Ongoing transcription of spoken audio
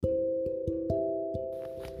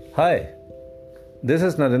Hi, this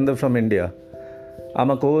is Narendra from India. I'm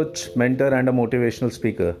a coach, mentor, and a motivational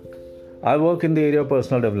speaker. I work in the area of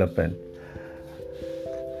personal development.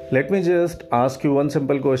 Let me just ask you one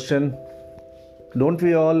simple question. Don't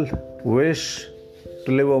we all wish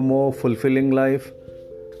to live a more fulfilling life?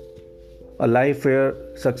 A life where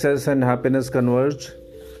success and happiness converge?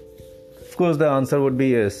 Of course, the answer would be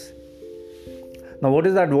yes. Now, what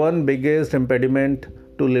is that one biggest impediment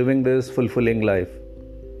to living this fulfilling life?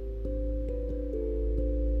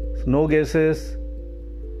 No guesses.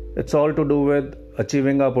 It's all to do with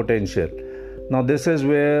achieving our potential. Now, this is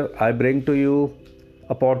where I bring to you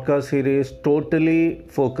a podcast series totally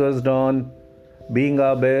focused on being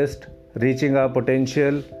our best, reaching our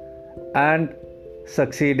potential, and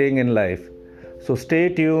succeeding in life. So, stay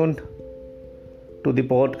tuned to the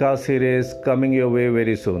podcast series coming your way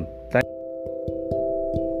very soon.